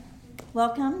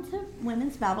Welcome to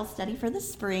Women's Bible Study for the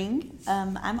spring.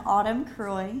 I'm Autumn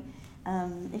Croy,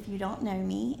 if you don't know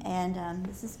me, and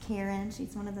this is Karen.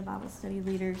 She's one of the Bible study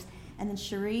leaders, and then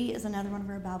Cherie is another one of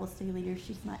our Bible study leaders.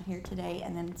 She's not here today,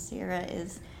 and then Sarah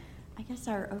is, I guess,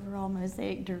 our overall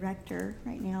Mosaic director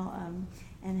right now,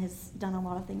 and has done a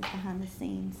lot of things behind the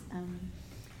scenes.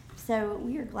 So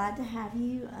we are glad to have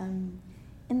you.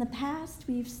 In the past,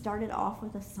 we've started off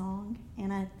with a song,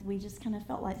 and we just kind of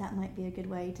felt like that might be a good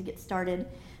way to get started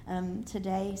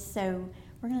today. So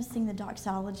we're going to sing the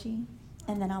doxology,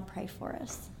 and then I'll pray for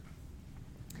us.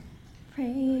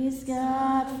 Praise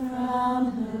God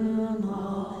from whom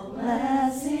all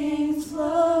blessings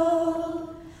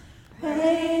flow.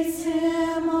 Praise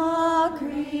Him, all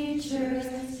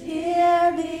creatures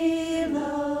here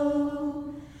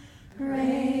below.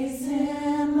 Praise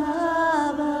Him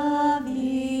above,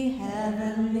 ye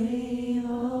heavenly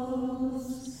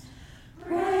hosts.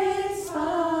 Praise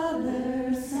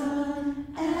Father, Son,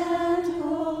 and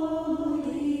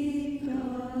Holy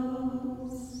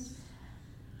Ghost.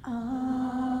 Amen.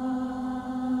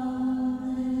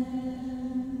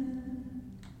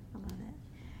 I love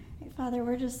it. Hey, Father,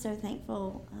 we're just so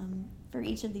thankful for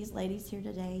each of these ladies here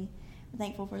today. We're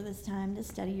thankful for this time to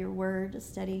study your word, to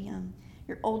study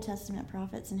your Old Testament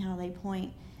prophets and how they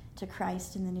point to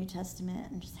Christ in the New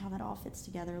Testament and just how that all fits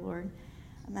together, Lord.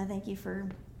 I thank you for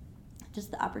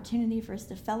just the opportunity for us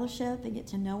to fellowship and get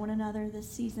to know one another this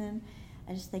season.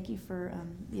 I just thank you for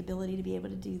the ability to be able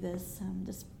to do this.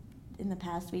 Just in the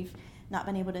past, we've not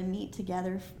been able to meet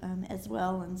together as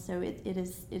well, and so it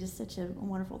is such a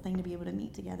wonderful thing to be able to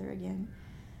meet together again.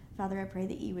 Father, I pray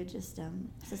that you would just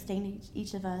sustain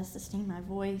each of us, sustain my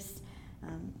voice,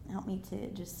 help me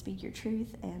to just speak your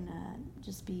truth and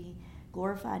just be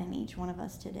glorified in each one of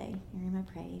us today. In your name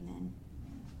I pray, amen.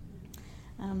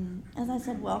 As I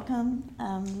said, welcome.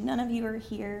 None of you are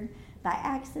here by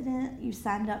accident. You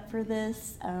signed up for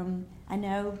this, I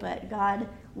know, but God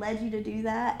led you to do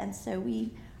that, and so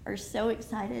we are so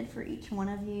excited for each one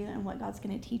of you and what God's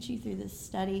going to teach you through this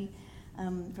study.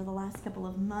 For the last couple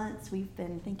of months, we've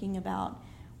been thinking about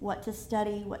what to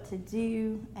study, what to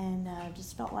do, and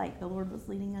just felt like the Lord was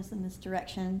leading us in this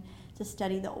direction to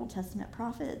study the Old Testament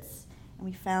prophets. And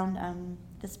we found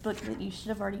this book that you should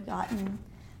have already gotten,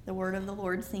 The Word of the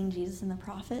Lord, Seeing Jesus and the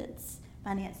Prophets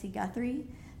by Nancy Guthrie.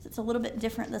 So it's a little bit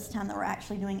different this time that we're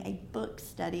actually doing a book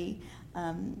study,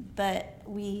 but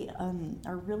we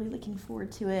are really looking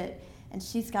forward to it. And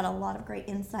she's got a lot of great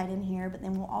insight in here, but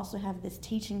then we'll also have this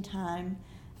teaching time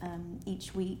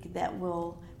each week that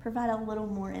will provide a little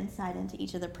more insight into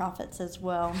each of the prophets as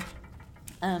well.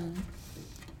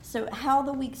 So how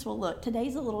the weeks will look.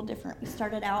 Today's a little different. We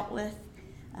started out with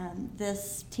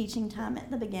this teaching time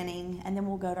at the beginning, and then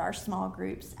we'll go to our small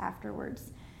groups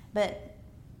afterwards. But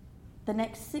the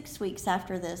next 6 weeks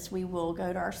after this, we will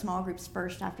go to our small groups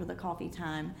first after the coffee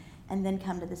time, and then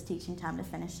come to this teaching time to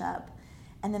finish up.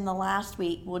 And then the last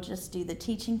week, we'll just do the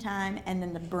teaching time and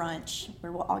then the brunch,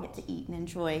 where we'll all get to eat and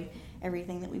enjoy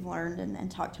everything that we've learned and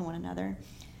talk to one another.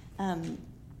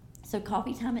 So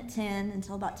coffee time at 10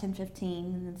 until about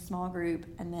 10:15, and then small group,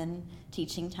 and then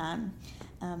teaching time.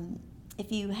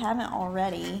 If you haven't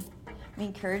already, we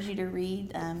encourage you to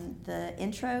read the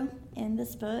intro in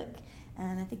this book.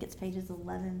 And I think it's pages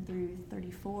 11 through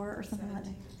 34 or something like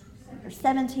that. Or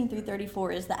 17 through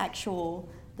 34 is the actual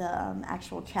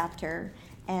chapter.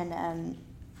 And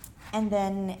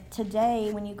then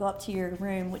today, when you go up to your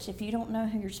room, which if you don't know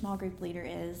who your small group leader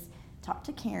is, talk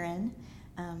to Karen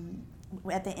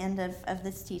at the end of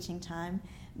this teaching time.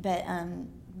 But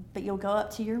you'll go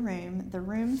up to your room. The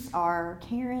rooms are,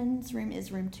 Karen's room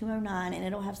is room 209, and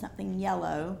it'll have something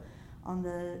yellow on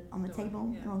the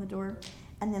table and on the door.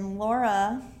 And then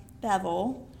Laura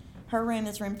Bevel, her room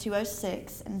is room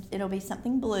 206, and it'll be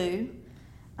something blue.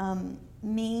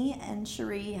 Me and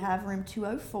Cherie have room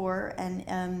 204,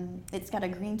 and it's got a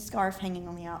green scarf hanging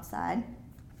on the outside.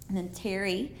 And then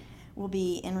Terry will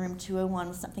be in room 201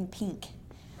 with something pink.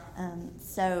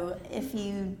 So if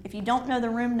you don't know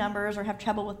the room numbers or have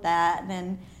trouble with that,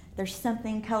 then there's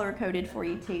something color-coded for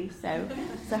you too. So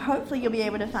hopefully you'll be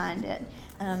able to find it.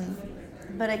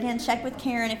 But again, check with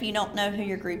Karen if you don't know who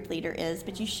your group leader is,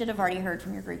 but you should have already heard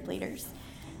from your group leaders.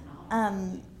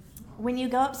 When you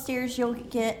go upstairs, you'll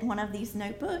get one of these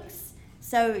notebooks.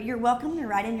 So you're welcome to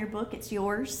write in your book. It's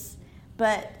yours.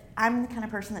 But I'm the kind of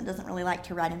person that doesn't really like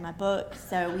to write in my book.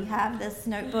 So we have this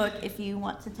notebook if you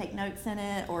want to take notes in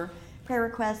it or prayer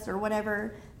requests or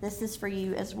whatever. This is for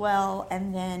you as well.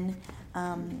 And then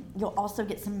you'll also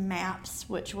get some maps,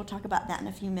 which we'll talk about that in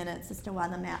a few minutes as to why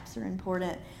the maps are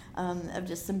important, of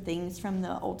just some things from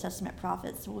the Old Testament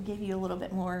prophets. So we'll give you a little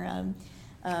bit more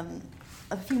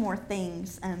a few more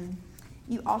things.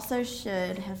 You also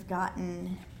should have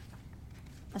gotten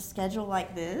a schedule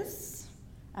like this.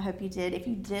 I hope you did. If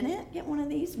you didn't get one of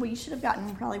these, well, you should have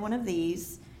gotten probably one of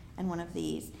these and one of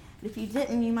these. But if you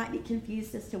didn't, you might be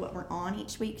confused as to what we're on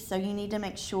each week. So you need to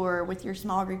make sure with your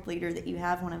small group leader that you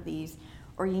have one of these.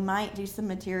 Or you might do some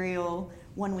material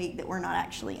one week that we're not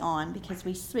actually on because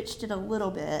we switched it a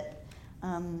little bit.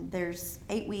 There's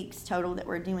 8 weeks total that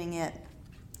we're doing it.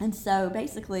 And so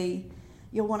basically,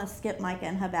 you'll want to skip Micah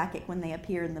and Habakkuk when they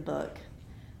appear in the book.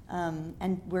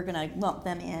 And we're going to lump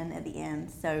them in at the end.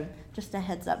 So just a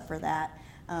heads up for that.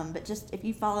 But just if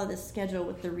you follow the schedule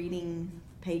with the reading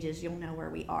pages, you'll know where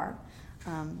we are.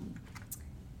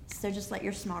 So just let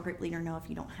your small group leader know if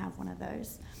you don't have one of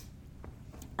those.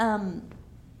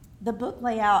 The book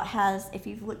layout has, if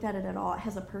you've looked at it at all, it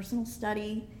has a personal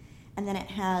study, and then it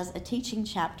has a teaching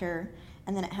chapter,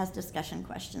 and then it has discussion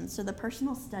questions. So the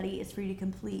personal study is for you to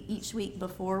complete each week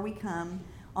before we come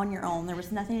on your own. There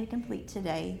was nothing to complete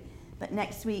today, but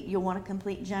next week you'll want to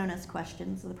complete Jonah's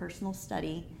questions of the personal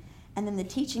study. And then the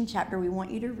teaching chapter, we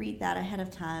want you to read that ahead of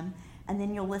time, and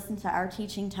then you'll listen to our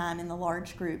teaching time in the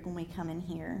large group when we come in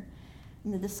here.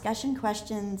 And the discussion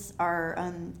questions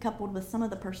are coupled with some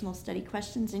of the personal study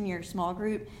questions in your small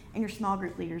group, and your small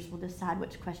group leaders will decide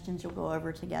which questions you'll go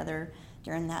over together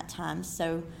during that time.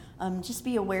 So just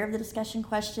be aware of the discussion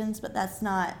questions, but that's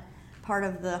not part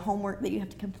of the homework that you have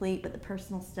to complete, but the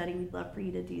personal study, we'd love for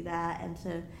you to do that and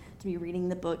to be reading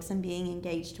the books and being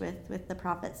engaged with the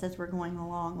prophets as we're going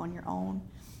along on your own.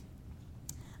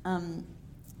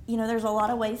 There's a lot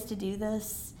of ways to do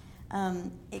this.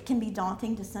 It can be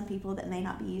daunting to some people that may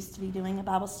not be used to be doing a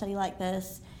Bible study like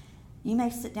this. You may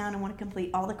sit down and want to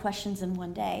complete all the questions in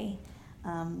one day,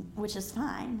 which is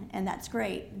fine, and that's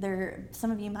great. Some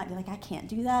of you might be like, I can't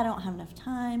do that, I don't have enough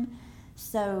time.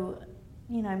 So,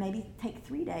 maybe take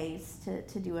 3 days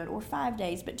to do it, or 5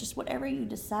 days, but just whatever you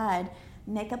decide,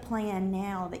 make a plan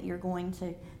now that you're going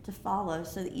to follow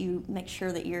so that you make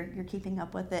sure that you're keeping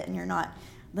up with it and you're not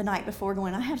the night before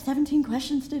going, I have 17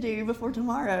 questions to do before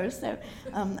tomorrow. So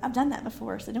I've done that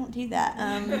before, so don't do that.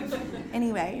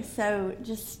 Anyway, so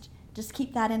just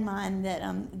keep that in mind that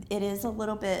it is a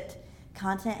little bit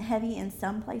content heavy in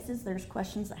some places. There's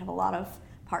questions that have a lot of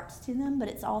parts to them, but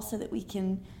it's also that we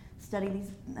can study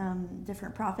these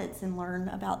different prophets and learn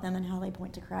about them and how they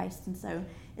point to Christ. And so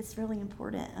it's really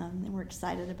important, and we're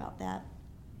excited about that.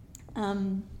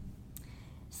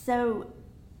 So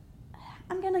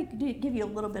I'm going to give you a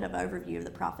little bit of overview of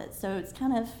the prophets. So it's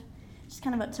kind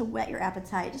of to whet your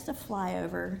appetite, just a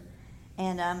flyover.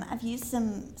 And I've used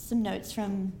some notes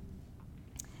from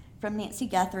Nancy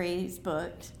Guthrie's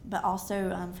book, but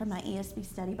also from my ESV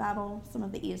study Bible, some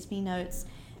of the ESV notes,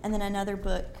 and then another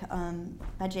book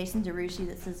by Jason DeRushi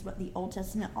that says what the Old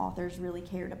Testament authors really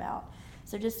cared about.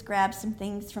 So just grab some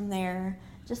things from there,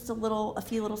 just a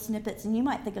few little snippets, and you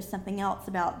might think of something else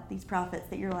about these prophets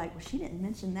that you're like, well, she didn't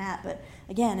mention that. But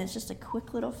again, it's just a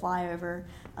quick little flyover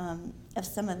of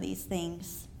some of these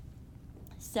things.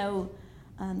 So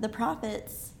the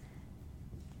prophets,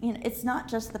 it's not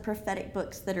just the prophetic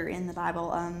books that are in the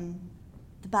Bible.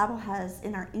 The Bible has,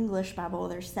 in our English Bible,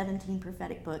 there's 17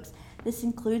 prophetic books. This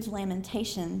includes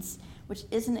Lamentations, which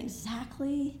isn't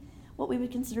exactly what we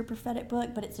would consider a prophetic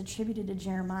book, but it's attributed to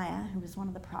Jeremiah, who was one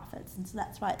of the prophets, and so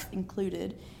that's why it's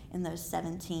included in those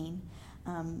 17.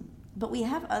 But we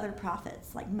have other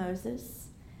prophets, like Moses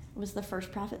was the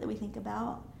first prophet that we think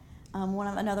about.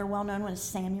 Another well-known one is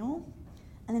Samuel.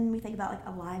 And then we think about like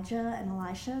Elijah and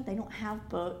Elisha. They don't have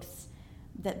books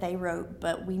that they wrote,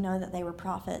 but we know that they were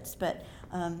prophets. But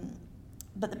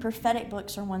the prophetic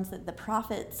books are ones that the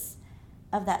prophets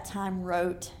of that time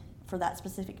wrote for that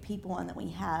specific people, and that we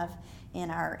have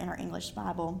in our English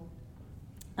Bible.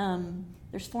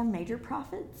 There's 4 major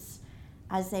prophets: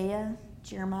 Isaiah,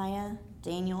 Jeremiah,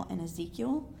 Daniel, and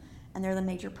Ezekiel. And they're the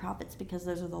major prophets because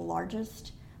those are the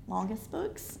longest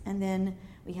books. And then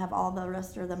we have all the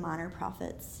rest are the minor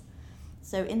prophets.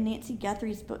 So in Nancy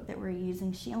Guthrie's book that we're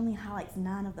using, she only highlights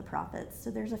 9 of the prophets. So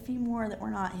there's a few more that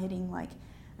we're not hitting, like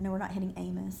I know we're not hitting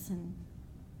Amos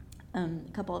and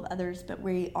a couple of others, but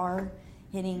we are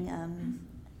hitting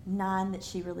 9 that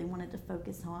she really wanted to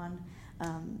focus on.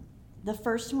 The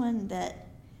first one that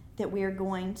we're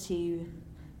going to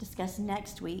discuss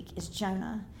next week is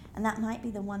Jonah, and that might be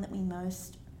the one that we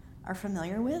most are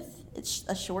familiar with. It's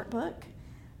a short book.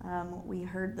 We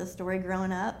heard the story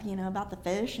growing up, about the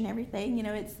fish and everything.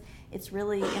 It's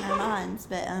really in our minds.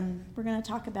 But we're going to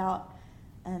talk about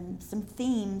some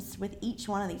themes with each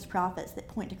one of these prophets that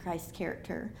point to Christ's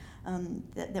character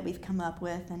that we've come up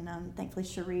with. And thankfully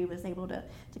Cherie was able to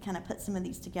kind of put some of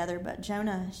these together. But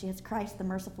Jonah, she has Christ the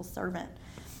merciful servant.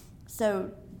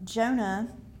 So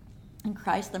Jonah and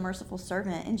Christ the merciful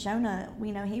servant. And Jonah,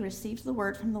 we know he receives the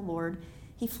word from the Lord.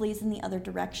 He flees in the other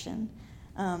direction.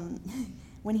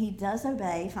 When he does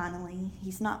obey, finally,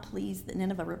 he's not pleased that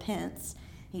Nineveh repents.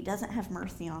 He doesn't have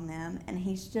mercy on them, and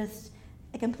he's just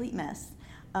a complete mess.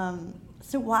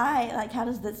 So why, how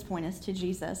does this point us to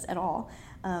Jesus at all?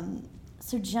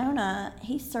 So Jonah,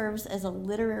 he serves as a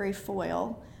literary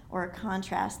foil or a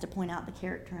contrast to point out the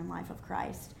character and life of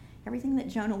Christ. Everything that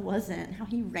Jonah wasn't, how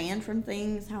he ran from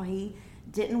things, how he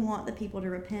didn't want the people to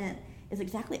repent, is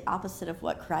exactly opposite of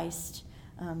what Christ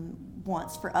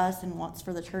wants for us and wants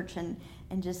for the church, and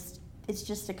it's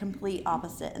just a complete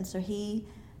opposite. And so he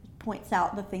points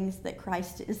out the things that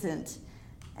Christ isn't,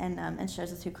 and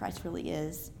shows us who Christ really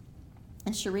is.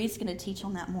 And Cherie's going to teach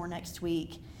on that more next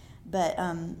week. But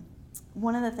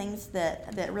one of the things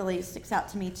that really sticks out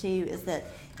to me too is that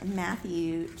in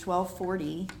Matthew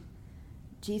 12:40,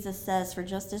 Jesus says, "For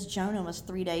just as Jonah was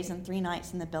 3 days and 3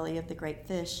 nights in the belly of the great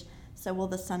fish, so will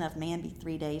the Son of Man be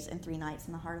 3 days and 3 nights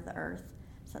in the heart of the earth."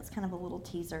 So that's kind of a little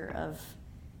teaser of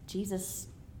Jesus.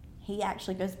 He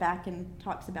actually goes back and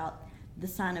talks about the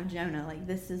sign of Jonah.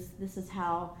 This is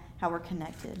how we're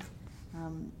connected.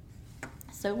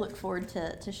 So look forward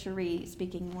to Cherie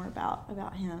speaking more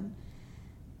about him.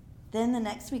 Then the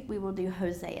next week we will do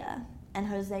Hosea. And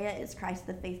Hosea is Christ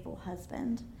the faithful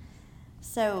husband.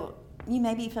 So you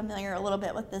may be familiar a little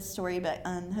bit with this story, but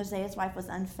Hosea's wife was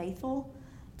unfaithful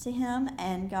to him,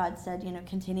 and God said,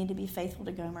 continue to be faithful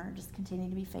to Gomer. Just continue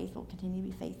to be faithful, continue to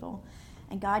be faithful.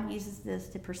 And God uses this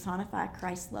to personify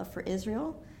Christ's love for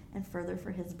Israel and further for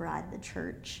his bride, the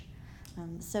church.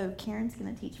 So Karen's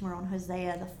going to teach more on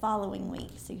Hosea the following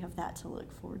week, so you have that to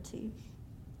look forward to.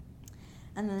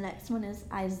 And then the next one is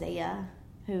Isaiah,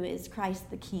 who is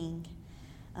Christ the King.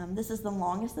 This is the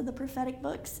longest of the prophetic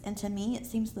books, and to me it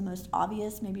seems the most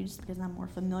obvious, maybe just because I'm more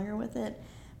familiar with it,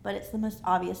 but it's the most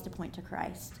obvious to point to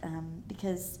Christ,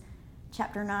 because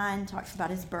chapter 9 talks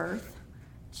about his birth,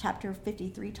 chapter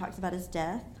 53 talks about his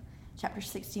death, chapter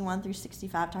 61 through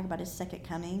 65 talk about his second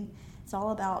coming. It's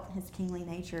all about his kingly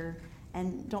nature.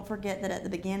 And don't forget that at the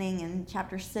beginning in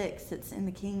chapter 6, it's in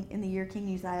the year King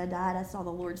Uzziah died, I saw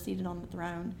the Lord seated on the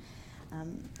throne.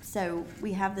 So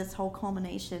we have this whole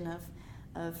culmination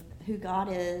of who God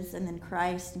is, and then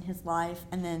Christ and his life,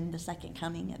 and then the second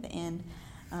coming at the end.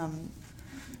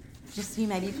 Just you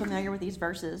may be familiar with these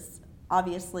verses.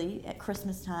 Obviously, at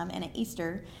Christmas time and at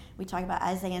Easter, we talk about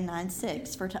Isaiah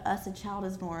 9:6. "For to us a child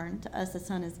is born, to us a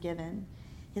son is given.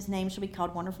 His name shall be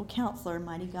called Wonderful Counselor,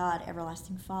 Mighty God,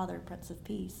 Everlasting Father, Prince of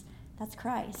Peace." That's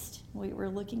Christ. We're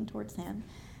looking towards him.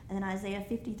 And then Isaiah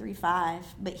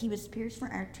 53:5. "But he was pierced for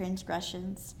our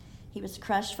transgressions. He was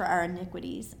crushed for our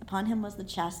iniquities. Upon him was the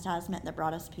chastisement that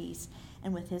brought us peace,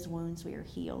 and with his wounds we are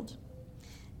healed."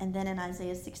 And then in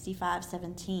Isaiah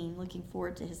 65:17, looking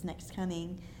forward to his next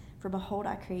coming, "For behold,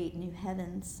 I create new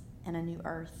heavens and a new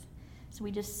earth." So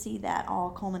we just see that all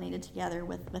culminated together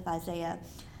with Isaiah.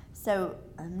 So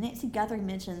Nancy Guthrie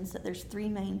mentions that there's 3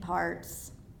 main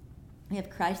parts. We have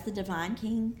Christ the divine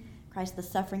king, Christ the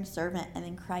suffering servant, and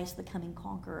then Christ the coming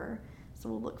conqueror. So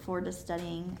we'll look forward to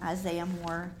studying Isaiah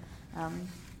more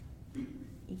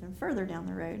even further down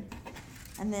the road.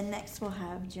 And then next we'll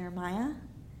have Jeremiah,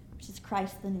 which is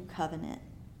Christ the new covenant.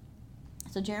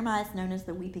 So Jeremiah is known as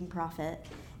the weeping prophet,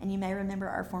 and you may remember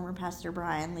our former pastor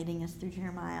Brian leading us through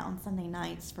Jeremiah on Sunday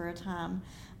nights for a time,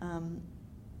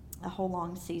 a whole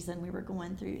long season we were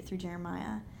going through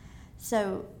Jeremiah.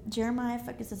 So Jeremiah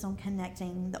focuses on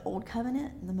connecting the old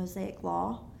covenant, the Mosaic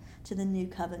law, to the new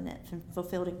covenant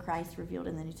fulfilled in Christ, revealed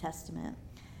in the New Testament.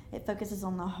 It focuses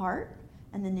on the heart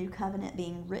and the new covenant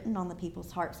being written on the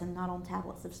people's hearts and not on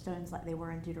tablets of stones like they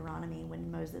were in Deuteronomy when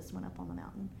Moses went up on the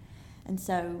mountain. And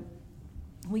so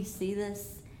we see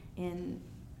this in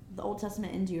the Old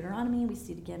Testament in Deuteronomy, we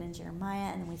see it again in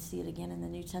Jeremiah, and then we see it again in the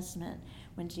New Testament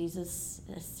when Jesus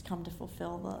has come to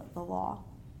fulfill the law.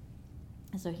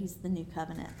 And so he's the new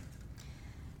covenant.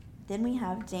 Then we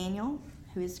have Daniel,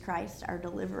 who is Christ, our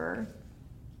deliverer.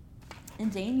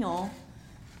 And Daniel's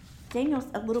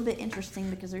a little bit interesting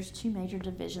because there's 2 major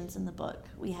divisions in the book.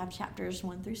 We have chapters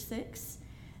 1 through 6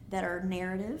 that are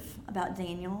narrative about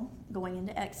Daniel going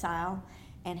into exile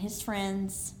and his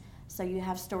friends. So you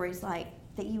have stories like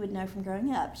that you would know from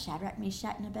growing up, Shadrach,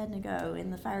 Meshach, and Abednego in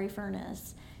the fiery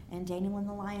furnace, and Daniel in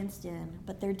the lion's den.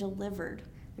 But they're delivered.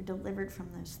 They're delivered from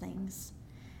those things.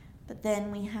 But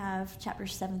then we have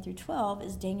chapters 7 through 12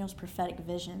 is Daniel's prophetic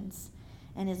visions.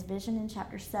 And his vision in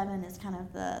chapter 7 is kind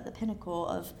of the pinnacle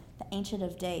of the Ancient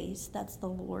of Days. That's the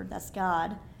Lord, that's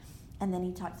God. And then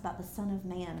he talks about the Son of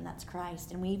Man, and that's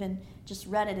Christ. And we even just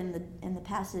read it in the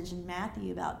passage in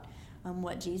Matthew about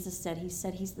what Jesus said. He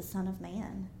said he's the Son of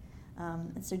Man.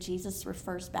 And so Jesus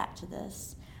refers back to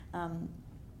this.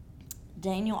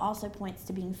 Daniel also points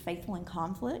to being faithful in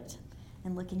conflict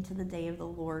and looking to the day of the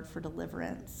Lord for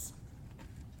deliverance.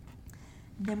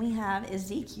 Then we have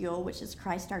Ezekiel, which is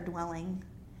Christ our dwelling.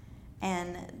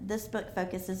 And this book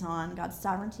focuses on God's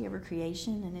sovereignty over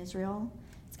creation in Israel.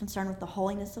 It's concerned with the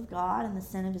holiness of God and the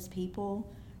sin of his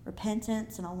people,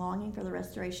 repentance, and a longing for the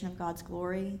restoration of God's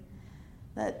glory.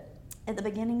 But at the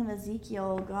beginning of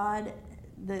Ezekiel,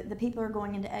 the people are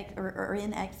going into are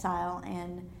in exile,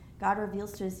 and God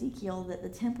reveals to Ezekiel that the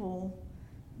temple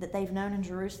that they've known in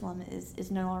Jerusalem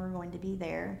is no longer going to be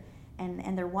there.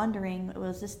 And they're wondering, well,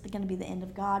 is this going to be the end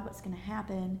of God? What's going to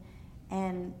happen?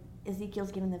 And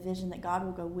Ezekiel's given the vision that God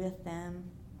will go with them,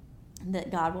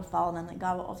 that God will follow them, that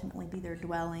God will ultimately be their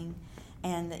dwelling,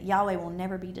 and that Yahweh will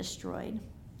never be destroyed.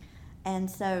 And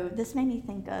so this made me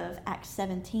think of Acts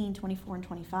 17, 24 and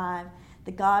 25.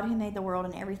 The God who made the world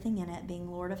and everything in it,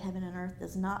 being Lord of heaven and earth,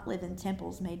 does not live in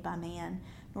temples made by man,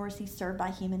 nor is he served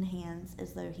by human hands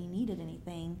as though he needed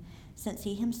anything, since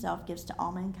he himself gives to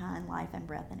all mankind life and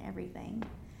breath and everything.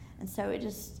 And so it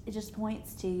just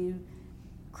points to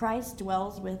Christ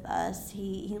dwells with us.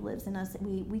 He lives in us.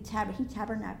 He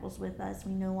tabernacles with us.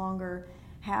 We no longer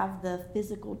have the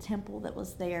physical temple that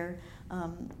was there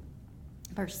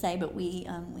per se, but we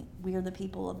are the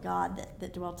people of God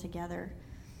that dwell together.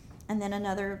 And then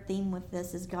another theme with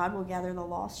this is God will gather the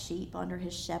lost sheep under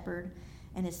his shepherd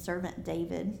and his servant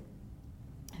David,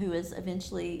 who is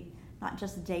eventually not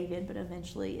just David, but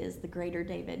eventually is the greater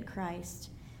David,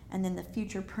 Christ. And then the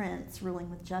future prince ruling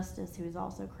with justice, who is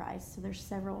also Christ. So there's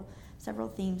several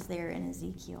themes there in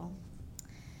Ezekiel.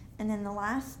 And then the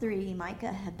last three,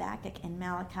 Micah, Habakkuk, and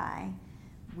Malachi,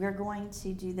 we're going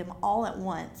to do them all at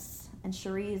once. And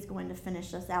Cherie is going to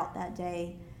finish us out that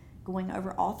day, going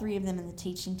over all three of them in the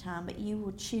teaching time. But you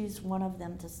will choose one of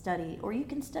them to study. Or you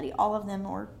can study all of them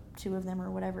or two of them or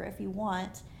whatever if you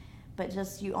want. But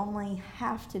just you only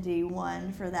have to do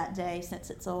one for that day since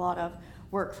it's a lot of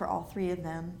work for all three of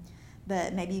them.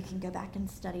 But maybe you can go back and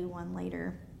study one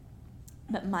later.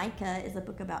 But Micah is a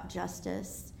book about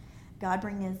justice. God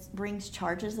brings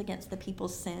charges against the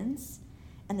people's sins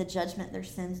and the judgment their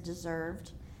sins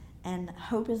deserved. And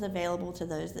hope is available to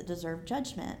those that deserve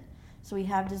judgment. So we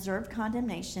have deserved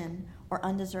condemnation or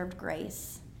undeserved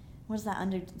grace. What does that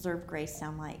undeserved grace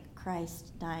sound like?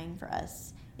 Christ dying for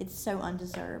us. It's so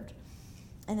undeserved.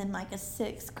 And then Micah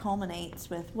 6 culminates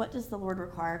with, what does the Lord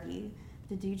require of you?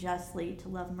 To do justly, to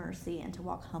love mercy, and to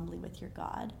walk humbly with your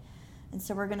God. And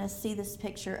so we're going to see this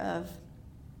picture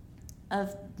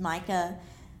of Micah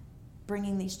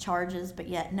bringing these charges, but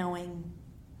yet knowing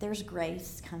there's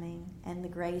grace coming, and the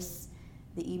grace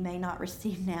that you may not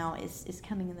receive now is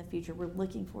coming in the future. We're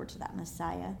looking forward to that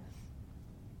Messiah.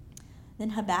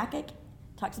 Then Habakkuk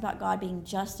talks about God being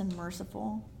just and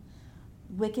merciful.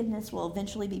 Wickedness will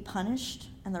eventually be punished,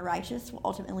 and the righteous will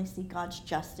ultimately see God's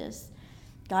justice.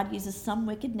 God uses some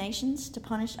wicked nations to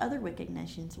punish other wicked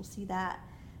nations. We'll see that.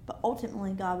 But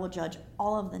ultimately, God will judge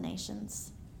all of the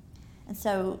nations. And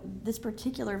so this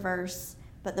particular verse,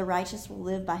 but the righteous will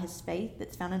live by his faith,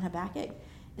 that's found in Habakkuk,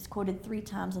 is quoted 3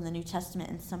 times in the New Testament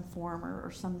in some form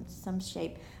or some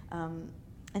shape.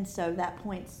 And so that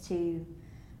points to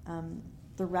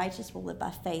the righteous will live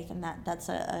by faith, and that's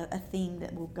a theme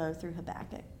that will go through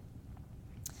Habakkuk.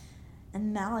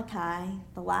 And Malachi,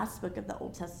 the last book of the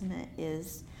Old Testament,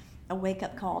 is a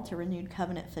wake-up call to renewed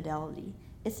covenant fidelity.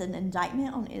 It's an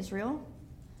indictment on Israel,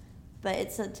 but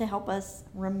it's to help us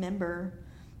remember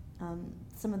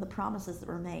some of the promises that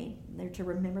were made. They're to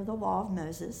remember the law of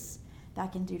Moses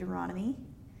back in Deuteronomy.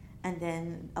 And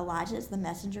then Elijah is the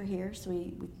messenger here, so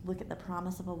we look at the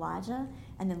promise of Elijah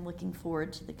and then looking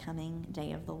forward to the coming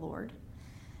day of the Lord.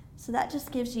 So that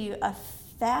just gives you a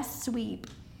fast sweep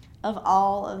of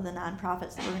all of the 9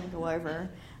 prophets that we're going to go over.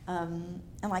 And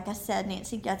like I said,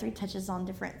 Nancy Guthrie touches on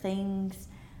different things,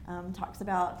 talks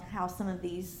about how some of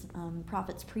these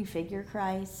prophets prefigure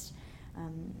Christ,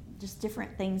 just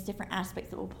different things, different aspects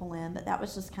that we'll pull in. But that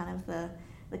was just kind of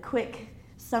the quick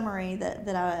summary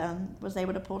that I was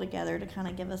able to pull together to kind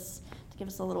of give us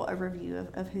a little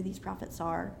overview of who these prophets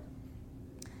are.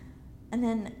 And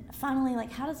then finally,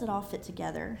 how does it all fit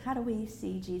together? How do we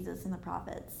see Jesus and the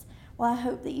prophets? Well, I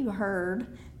hope that you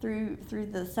heard through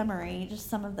the summary just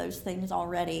some of those things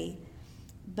already.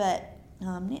 But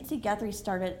Nancy Guthrie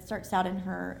starts out in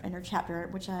her chapter,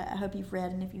 which I hope you've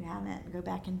read, and if you haven't, go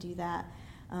back and do that.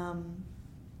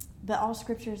 But all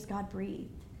Scripture is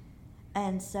God-breathed.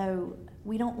 And so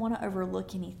we don't want to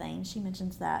overlook anything. She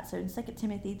mentions that. So in 2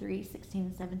 Timothy 3:16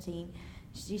 and 17,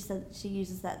 she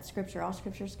uses that Scripture. All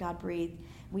Scripture is God-breathed.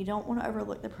 We don't want to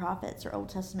overlook the prophets or Old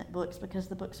Testament books because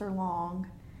the books are long.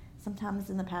 Sometimes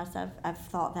in the past I've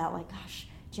thought that, like, gosh,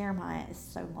 Jeremiah is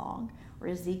so long, or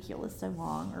Ezekiel is so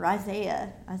long, or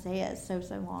Isaiah is so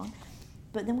long.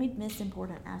 But then we'd miss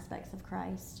important aspects of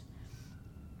Christ.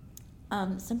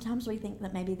 Sometimes we think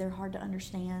that maybe they're hard to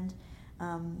understand.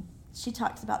 She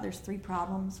talks about there's 3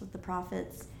 problems with the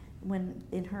prophets when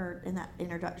in that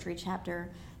introductory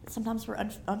chapter. Sometimes we're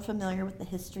unfamiliar with the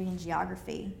history and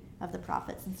geography of the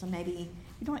prophets, and so maybe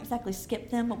we don't exactly skip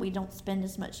them, but we don't spend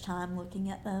as much time looking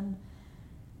at them.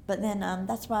 But then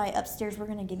that's why upstairs we're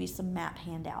going to give you some map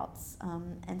handouts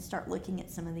and start looking at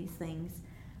some of these things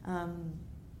and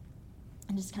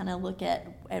just kind of look at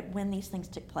when these things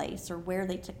took place or where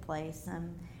they took place.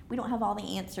 We don't have all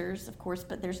the answers, of course,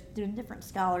 but there's different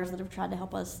scholars that have tried to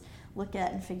help us look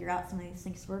at and figure out some of these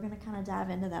things. So we're going to kind of dive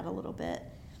into that a little bit.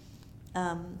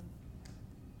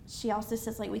 She also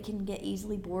says, like, we can get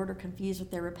easily bored or confused with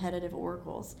their repetitive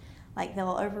oracles. Like,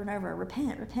 they'll over and over,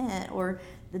 repent, or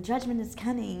the judgment is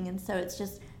coming. And so it's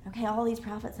just, okay, all these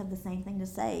prophets have the same thing to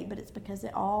say, but it's because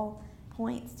it all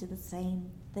points to the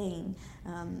same thing.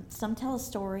 Some tell a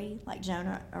story, like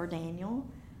Jonah or Daniel,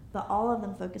 but all of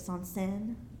them focus on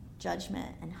sin,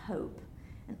 judgment, and hope,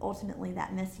 and ultimately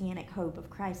that messianic hope of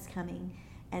Christ coming.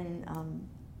 And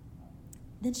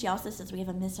then she also says we have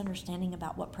a misunderstanding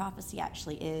about what prophecy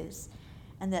actually is,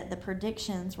 and that the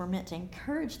predictions were meant to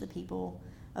encourage the people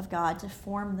of God to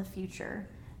form the future,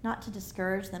 not to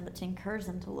discourage them, but to encourage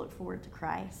them to look forward to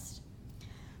Christ.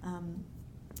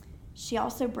 She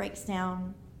also breaks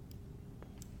down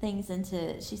things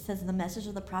into, she says, the message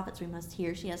of the prophets we must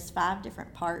hear. She has 5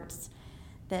 different parts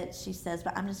that she says,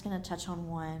 but I'm just going to touch on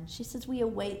one. She says we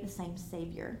await the same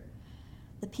Savior.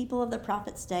 The people of the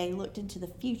prophet's day looked into the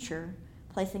future,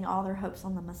 placing all their hopes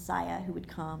on the Messiah who would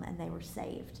come, and they were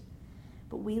saved.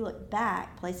 But we look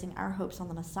back, placing our hopes on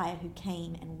the Messiah who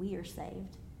came, and we are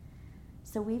saved.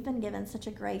 So we've been given such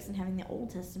a grace in having the Old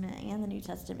Testament and the New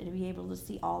Testament to be able to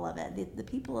see all of it. The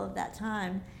people of that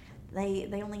time,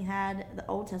 they only had the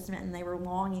Old Testament, and they were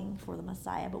longing for the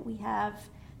Messiah. But we have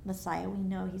Messiah. We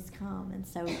know he's come. And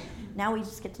so now we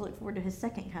just get to look forward to his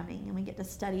second coming, and we get to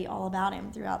study all about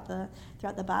him throughout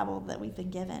the Bible that we've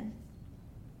been given.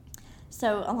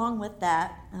 So along with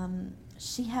that,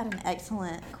 she had an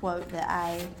excellent quote that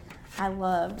I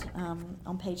loved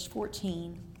on page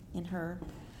 14 in her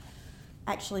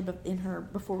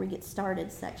before we get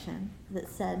started section, that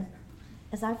said,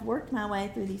 as I've worked my way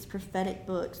through these prophetic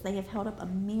books, they have held up a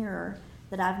mirror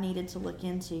that I've needed to look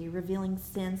into, revealing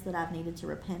sins that I've needed to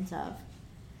repent of.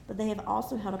 But they have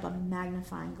also held up a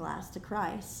magnifying glass to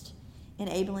Christ,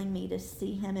 enabling me to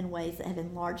see him in ways that have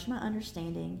enlarged my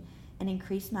understanding and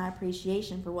increased my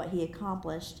appreciation for what he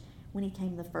accomplished when he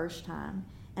came the first time,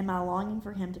 and my longing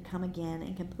for him to come again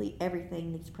and complete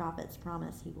everything these prophets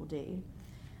promise he will do.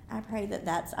 I pray that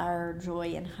that's our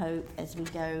joy and hope as we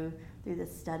go through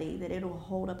this study, that it will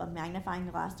hold up a magnifying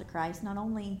glass to Christ. Not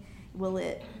only will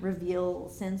it reveal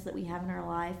sins that we have in our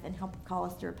life and help call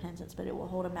us to repentance, but it will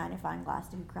hold a magnifying glass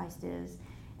to who Christ is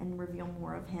and reveal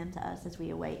more of him to us as we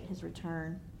await his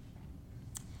return.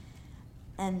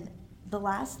 And the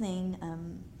last thing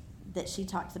that she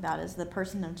talks about is the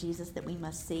person of Jesus that we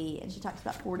must see. And she talks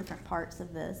about 4 different parts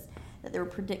of this, that there were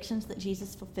predictions that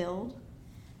Jesus fulfilled,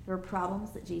 there were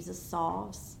problems that Jesus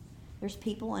solves, there's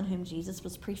people in whom Jesus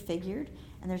was prefigured,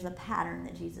 and there's a pattern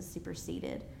that Jesus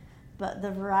superseded. But the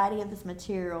variety of this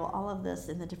material, all of this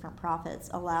in the different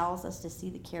prophets, allows us to see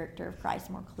the character of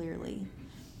Christ more clearly.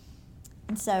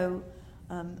 And so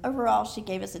overall, she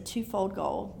gave us a 2-fold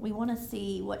goal. We want to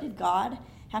see, what did God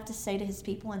have to say to his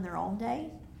people in their own day?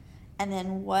 And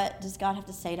then what does God have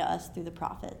to say to us through the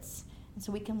prophets? And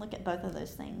so we can look at both of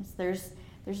those things. There's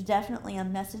definitely a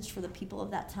message for the people of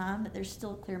that time, but there's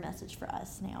still a clear message for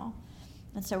us now.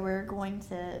 And so we're going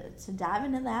to dive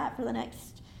into that for the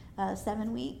next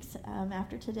 7 weeks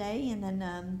after today. And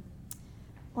then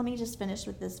let me just finish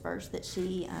with this verse that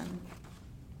she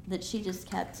just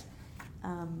kept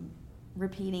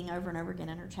repeating over and over again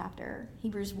in her chapter.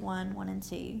 Hebrews 1:1 and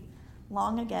 2.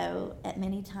 Long ago, at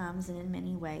many times and in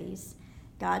many ways,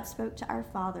 God spoke to our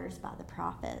fathers by the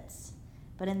prophets.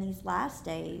 But in these last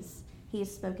days, he has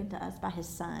spoken to us by his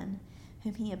Son,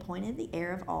 whom he appointed the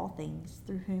heir of all things,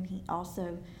 through whom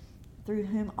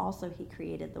also he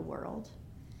created the world.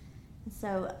 And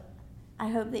so I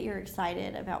hope that you're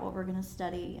excited about what we're going to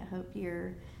study. I hope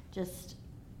you're just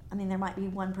I mean, there might be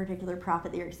one particular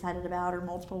prophet that you're excited about, or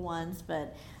multiple ones,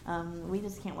 but we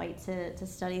just can't wait to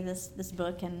study this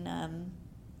book and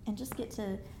just get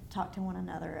to talk to one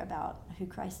another about who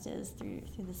Christ is through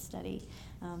this study.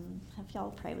 If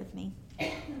y'all pray with me.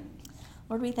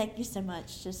 Lord, we thank you so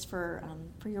much just for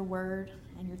your word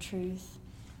and your truth.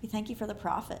 We thank you for the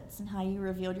prophets and how you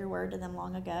revealed your word to them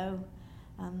long ago,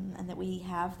 and that we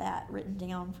have that written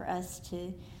down for us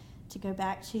to go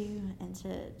back to and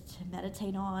to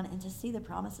meditate on and to see the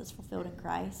promises fulfilled in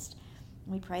Christ.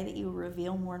 And we pray that you will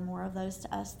reveal more and more of those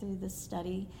to us through this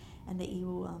study, and that you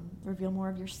will reveal more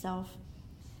of yourself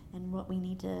and what we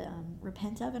need to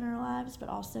repent of in our lives, but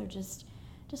also just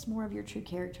more of your true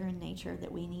character and nature that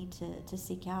we need to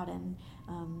seek out and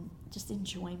just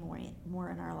enjoy more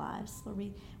in our lives. Lord,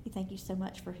 we thank you so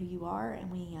much for who you are,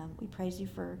 and we praise you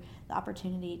for the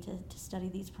opportunity to study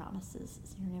these promises.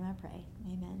 In your name I pray.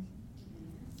 Amen.